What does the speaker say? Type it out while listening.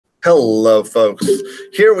Hello, folks.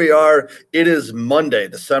 Here we are. It is Monday,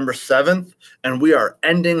 December 7th, and we are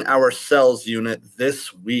ending our cells unit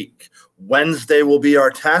this week. Wednesday will be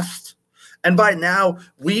our test. And by now,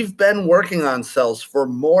 we've been working on cells for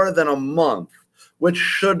more than a month, which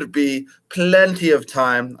should be plenty of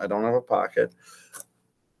time. I don't have a pocket.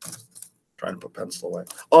 Trying to put pencil away.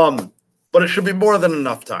 But it should be more than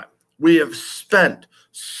enough time. We have spent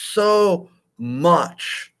so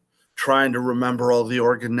much trying to remember all the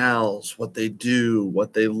organelles, what they do,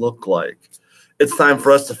 what they look like. It's time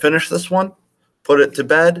for us to finish this one, put it to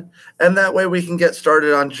bed, and that way we can get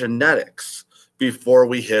started on genetics before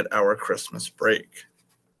we hit our Christmas break.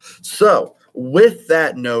 So, with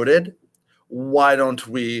that noted, why don't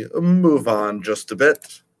we move on just a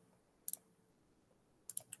bit?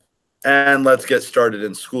 And let's get started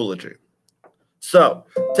in Schoology. So,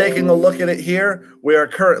 taking a look at it here, we are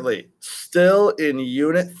currently still in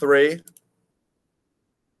Unit 3.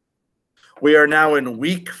 We are now in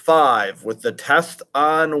Week 5 with the test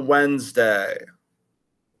on Wednesday.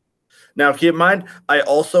 Now, keep in mind, I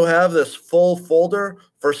also have this full folder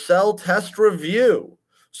for cell test review.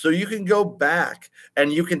 So you can go back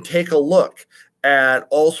and you can take a look at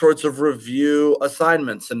all sorts of review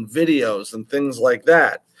assignments and videos and things like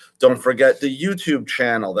that. Don't forget the YouTube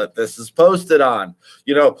channel that this is posted on.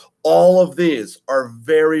 You know, all of these are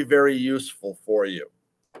very, very useful for you.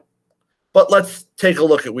 But let's take a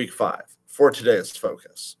look at Week 5 for today's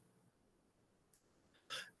focus.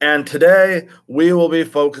 And today we will be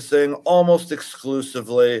focusing almost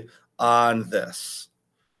exclusively on this.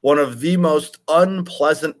 One of the most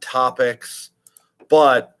unpleasant topics,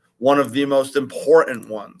 but one of the most important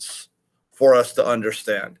ones for us to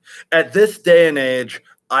understand. At this day and age,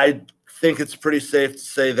 I think it's pretty safe to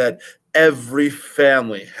say that every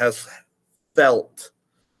family has felt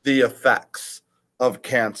the effects of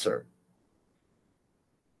cancer.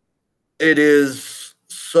 It is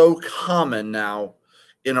so common now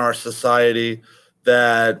in our society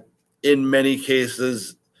that in many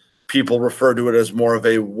cases, people refer to it as more of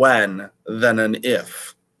a when than an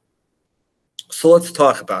if. So let's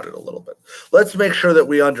talk about it a little bit. Let's make sure that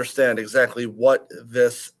we understand exactly what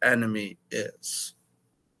this enemy is.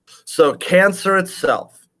 So cancer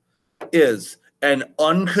itself is an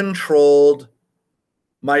uncontrolled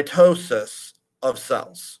mitosis of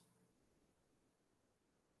cells.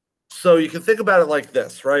 So you can think about it like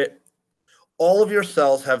this, right? All of your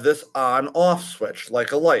cells have this on-off switch,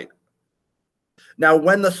 like a light. Now,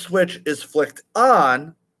 when the switch is flicked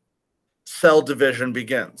on, cell division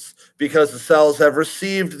begins because the cells have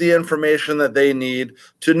received the information that they need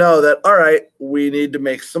to know that, all right, we need to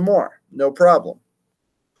make some more. No problem.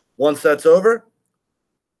 Once that's over,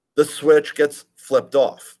 the switch gets flipped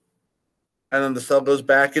off. And then the cell goes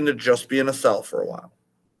back into just being a cell for a while.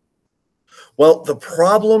 Well, the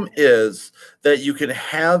problem is that you can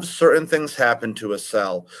have certain things happen to a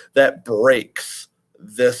cell that breaks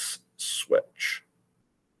this switch.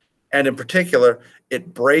 And in particular,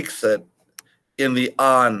 it breaks it in the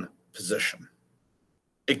on position.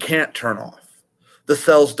 It can't turn off. The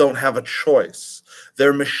cells don't have a choice.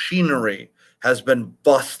 Their machinery has been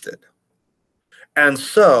busted. And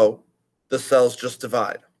so the cells just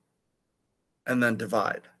divide and then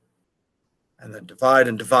divide and then divide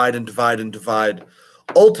and divide and divide and divide,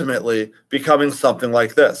 ultimately becoming something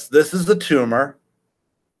like this. This is the tumor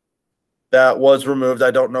that was removed.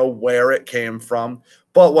 I don't know where it came from,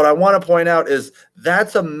 but what I want to point out is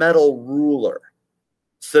that's a metal ruler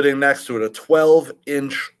sitting next to it, a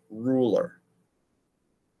 12-inch ruler.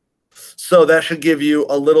 So that should give you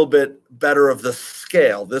a little bit better of the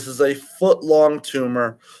scale. This is a foot-long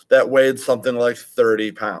tumor that weighed something like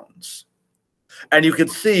 30 pounds. And you can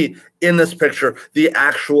see in this picture the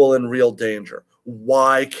actual and real danger,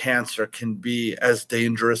 why cancer can be as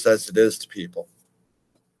dangerous as it is to people.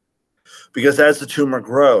 Because as the tumor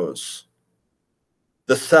grows,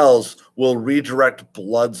 the cells will redirect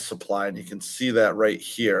blood supply, and you can see that right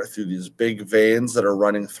here through these big veins that are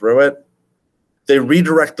running through it. They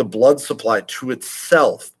redirect the blood supply to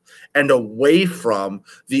itself and away from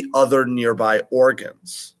the other nearby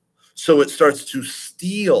organs. So it starts to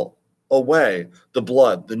steal away the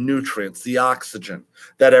blood, the nutrients, the oxygen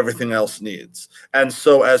that everything else needs. And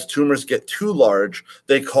so as tumors get too large,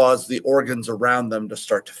 they cause the organs around them to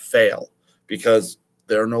start to fail because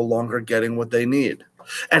they're no longer getting what they need.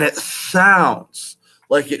 And it sounds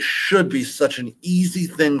like it should be such an easy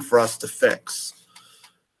thing for us to fix.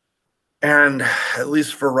 And at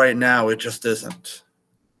least for right now, it just isn't.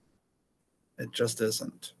 It just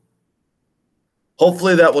isn't.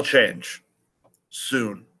 Hopefully that will change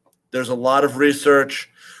soon. There's a lot of research.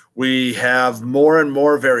 We have more and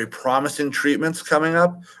more very promising treatments coming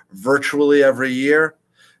up virtually every year.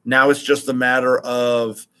 Now it's just a matter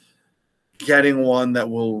of getting one that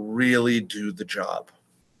will really do the job.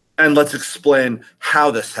 And let's explain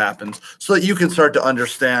how this happens so that you can start to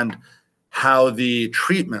understand how the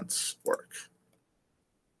treatments work.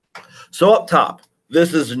 So up top,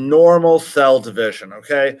 this is normal cell division,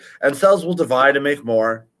 okay? And cells will divide and make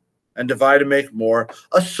more, and divide and make more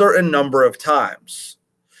a certain number of times.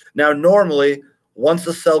 Now, normally, once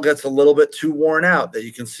the cell gets a little bit too worn out, that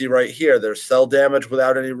you can see right here, there's cell damage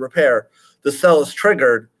without any repair, the cell is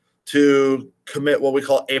triggered to commit what we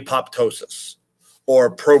call apoptosis,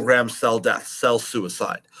 or programmed cell death, cell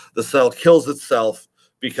suicide. The cell kills itself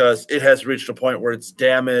because it has reached a point where its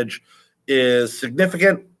damage is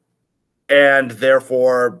significant, and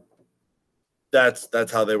therefore that's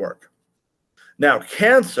how they work. Now,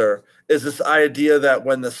 cancer is this idea that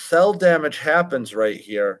when the cell damage happens right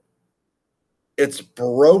here, it's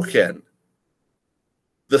broken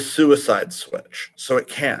the suicide switch, so it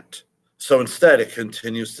can't. So instead, it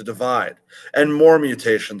continues to divide, and more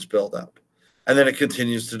mutations build up. And then it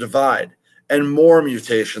continues to divide, and more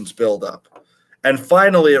mutations build up. And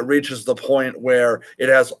finally, it reaches the point where it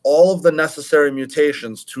has all of the necessary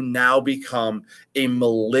mutations to now become a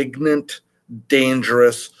malignant,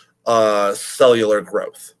 dangerous cellular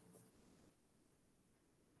growth.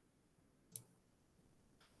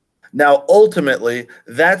 Now, ultimately,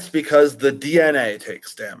 that's because the DNA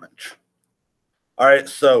takes damage. All right,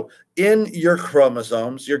 so in your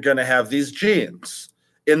chromosomes, you're going to have these genes.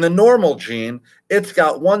 In the normal gene, it's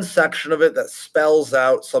got one section of it that spells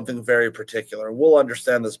out something very particular. We'll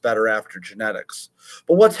understand this better after genetics.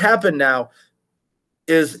 But what's happened now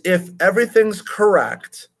is if everything's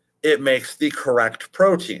correct, it makes the correct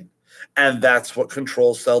protein. And that's what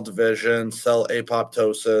controls cell division, cell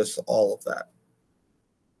apoptosis, all of that.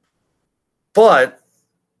 But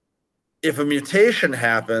if a mutation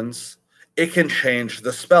happens, it can change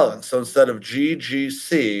the spelling. So instead of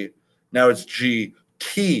GGC, now it's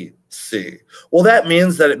GTC. Well, that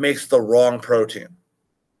means that it makes the wrong protein.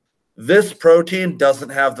 This protein doesn't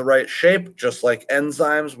have the right shape, just like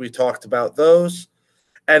enzymes. We talked about those.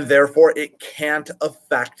 And therefore, it can't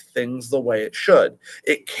affect things the way it should.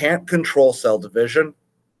 It can't control cell division.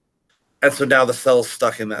 And so now the cell is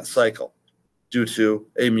stuck in that cycle due to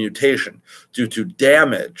a mutation, due to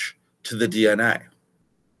damage to the DNA.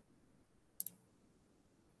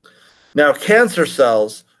 Now, cancer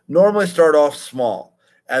cells normally start off small,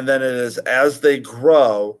 and then it is as they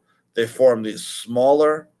grow, they form these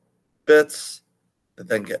smaller bits that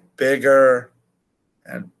then get bigger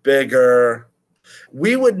and bigger.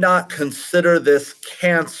 We would not consider this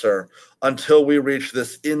cancer until we reach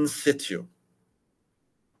this in situ,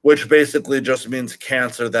 which basically just means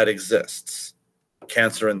cancer that exists,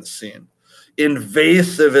 cancer in the scene.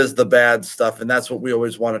 Invasive is the bad stuff, and that's what we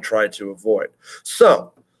always want to try to avoid.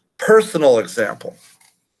 So, personal example.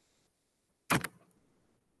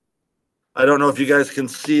 I don't know if you guys can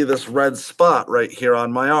see this red spot right here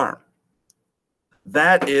on my arm.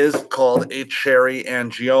 That is called a cherry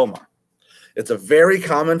angioma. It's a very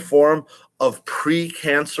common form of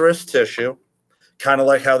precancerous tissue, kind of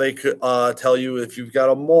like how they could tell you if you've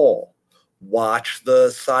got a mole. Watch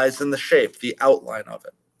the size and the shape, the outline of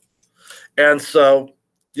it. And so,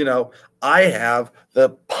 you know, I have the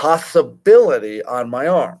possibility on my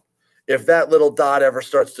arm. If that little dot ever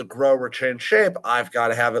starts to grow or change shape, I've got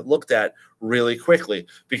to have it looked at really quickly,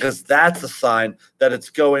 because that's a sign that it's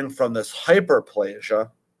going from this hyperplasia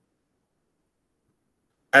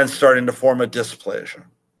and starting to form a dysplasia.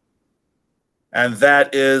 And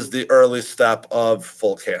that is the early step of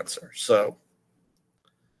full cancer. So,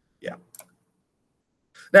 yeah.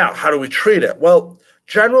 Now, how do we treat it? Well,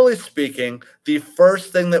 generally speaking, the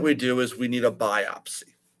first thing that we do is we need a biopsy.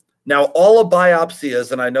 Now, all a biopsy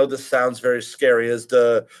is, and I know this sounds very scary, is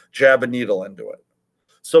to jab a needle into it.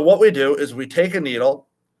 So what we do is we take a needle,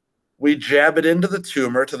 we jab it into the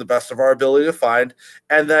tumor to the best of our ability to find,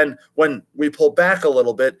 and then when we pull back a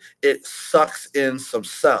little bit, it sucks in some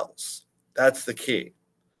cells. That's the key,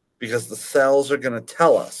 because the cells are going to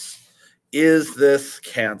tell us, is this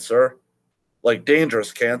cancer, like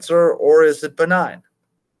dangerous cancer, or is it benign?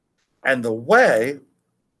 And the way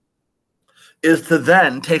is to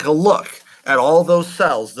then take a look at all those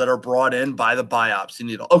cells that are brought in by the biopsy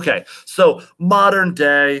needle. Okay, so modern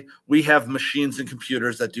day, we have machines and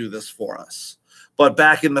computers that do this for us. But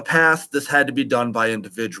back in the past, this had to be done by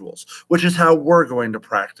individuals, which is how we're going to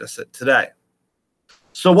practice it today.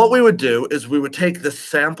 So what we would do is we would take this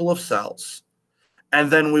sample of cells,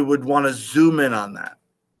 and then we would want to zoom in on that.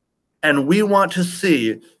 And we want to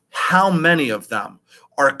see how many of them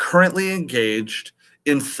are currently engaged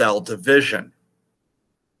in cell division.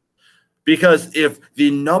 Because if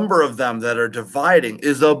the number of them that are dividing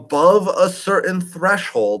is above a certain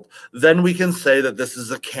threshold, then we can say that this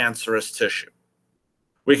is a cancerous tissue.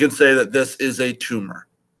 We can say that this is a tumor.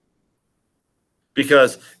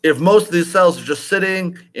 Because if most of these cells are just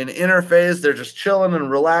sitting in interphase, they're just chilling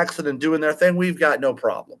and relaxing and doing their thing, we've got no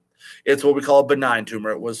problem. It's what we call a benign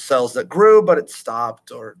tumor. It was cells that grew, but it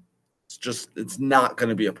stopped, or it's not going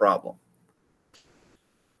to be a problem.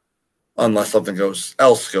 Unless something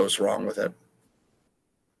else goes wrong with it.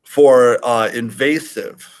 For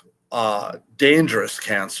invasive, dangerous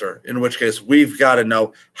cancer, in which case we've got to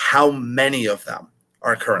know how many of them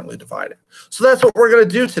are currently divided. So that's what we're going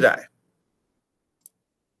to do today.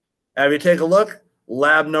 And if you take a look,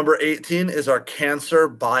 lab number 18 is our cancer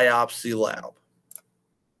biopsy lab.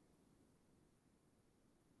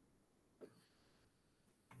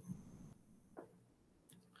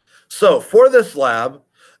 So for this lab,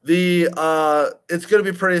 it's going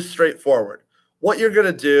to be pretty straightforward. What you're going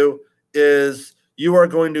to do is you are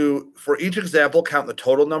going to, for each example, count the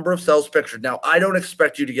total number of cells pictured. Now, I don't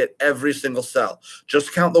expect you to get every single cell.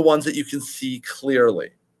 Just count the ones that you can see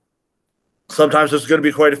clearly. Sometimes there's going to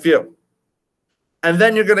be quite a few. And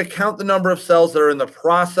then you're going to count the number of cells that are in the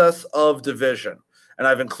process of division. And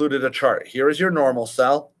I've included a chart. Here is your normal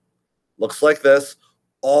cell. Looks like this.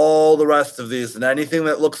 All the rest of these and anything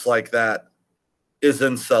that looks like that is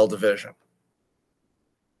in cell division.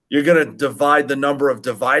 You're going to divide the number of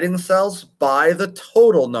dividing cells by the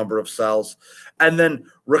total number of cells, and then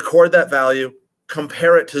record that value,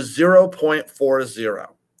 compare it to 0.40.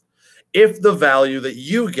 If the value that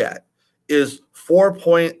you get is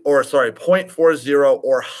 0.40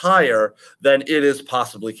 or higher, then it is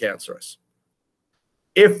possibly cancerous.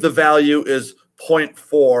 If the value is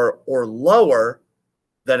 0.4 or lower,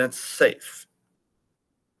 then it's safe.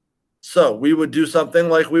 So we would do something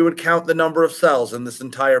like we would count the number of cells in this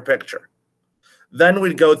entire picture. Then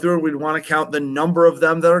we'd go through and we'd want to count the number of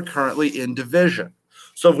them that are currently in division.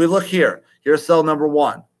 So if we look here, here's cell number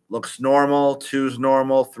 1. Looks normal, 2 is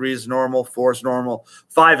normal, 3 is normal, 4 is normal,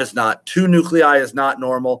 5 is not. 2 nuclei is not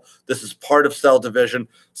normal. This is part of cell division.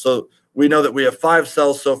 So we know that we have 5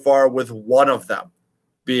 cells so far, with 1 of them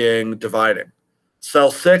being dividing.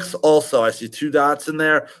 Cell 6 also, I see 2 dots in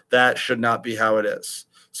there. That should not be how it is.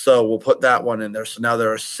 So we'll put that one in there. So now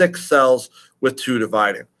there are 6 cells with 2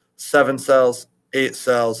 dividing. 7 cells, 8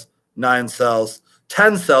 cells, 9 cells,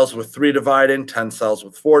 10 cells with 3 dividing, 10 cells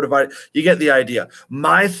with 4 dividing. You get the idea.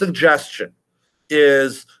 My suggestion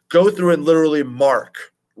is go through and literally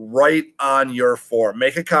mark right on your form.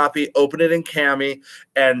 Make a copy, open it in Cami,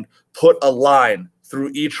 and put a line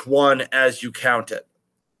through each one as you count it.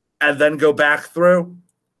 And then go back through,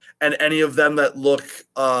 and any of them that look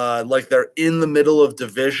like they're in the middle of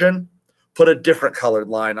division, put a different colored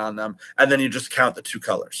line on them, and then you just count the 2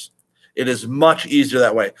 colors. It is much easier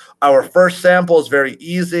that way. Our first sample is very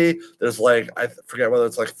easy. There's like, I forget whether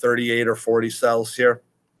it's like 38 or 40 cells here.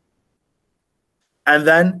 And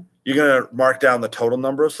then you're going to mark down the total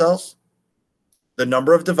number of cells, the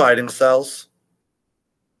number of dividing cells,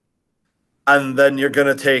 and then you're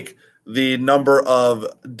going to take the number of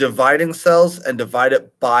dividing cells and divide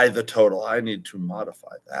it by the total. I need to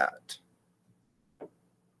modify that.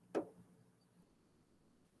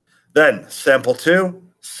 Then sample 2,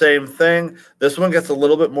 same thing. This one gets a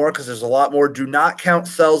little bit more because there's a lot more. Do not count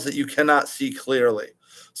cells that you cannot see clearly.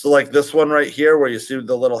 So like this one right here where you see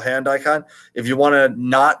the little hand icon, if you want to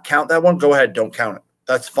not count that one, go ahead, don't count it.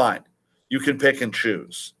 That's fine. You can pick and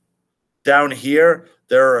choose. Down here,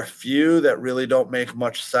 there are a few that really don't make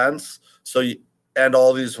much sense. So and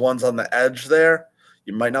all these ones on the edge there,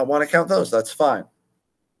 you might not want to count those. That's fine.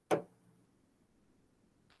 And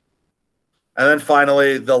then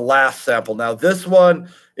finally, the last sample. Now, this one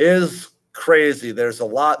is crazy. There's a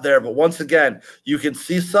lot there. But once again, you can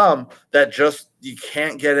see some that just you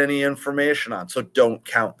can't get any information on. So don't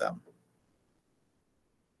count them.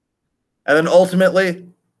 And then ultimately,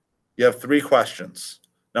 you have 3 questions.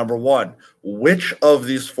 Number 1, which of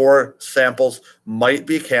these 4 samples might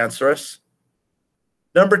be cancerous?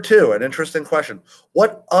 Number 2, an interesting question.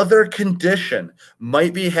 What other condition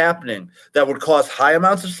might be happening that would cause high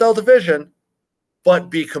amounts of cell division, but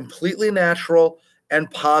be completely natural and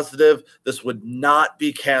positive? This would not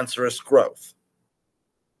be cancerous growth.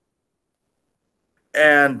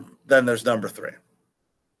 And then there's number 3.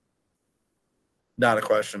 Not a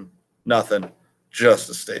question, nothing, just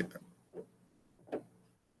a statement.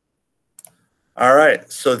 All right,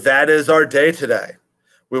 so that is our day today.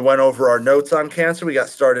 We went over our notes on cancer. We got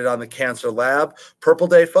started on the cancer lab. Purple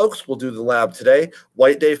day, folks, we'll do the lab today.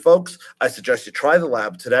 White day, folks, I suggest you try the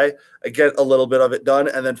lab today. Get a little bit of it done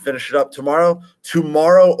and then finish it up tomorrow.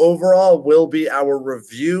 Tomorrow overall will be our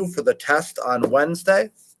review for the test on Wednesday.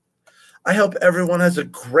 I hope everyone has a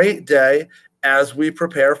great day as we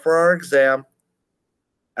prepare for our exam,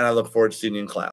 and I look forward to seeing you in class.